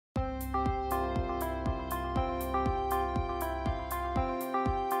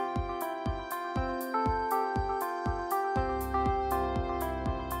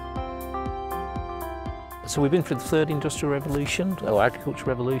So we've been through the third industrial revolution, or agricultural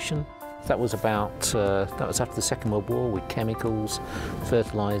revolution. That was after the Second World War, with chemicals,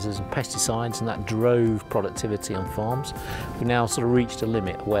 fertilisers and pesticides, and that drove productivity on farms. We've now sort of reached a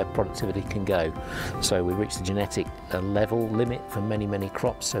limit where productivity can go. So we've reached the genetic level limit for many, many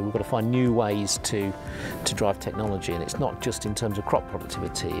crops, so we've got to find new ways to drive technology, and it's not just in terms of crop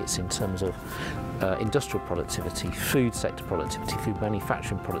productivity, it's in terms of industrial productivity, food sector productivity, food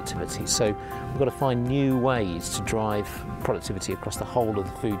manufacturing productivity. So we've got to find new ways to drive productivity across the whole of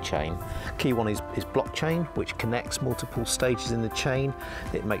the food chain. Key one is blockchain, which connects multiple stages in the chain.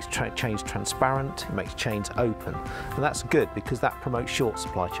 It makes chains transparent, it makes chains open, and that's good because that promotes short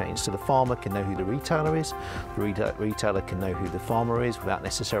supply chains. So the farmer can know who the retailer is, the retailer can know who the farmer is without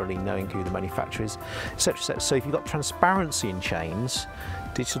necessarily knowing who the manufacturer is, etc. etc. So if you've got transparency in chains,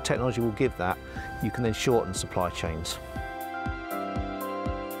 digital technology will give that. You can then shorten supply chains.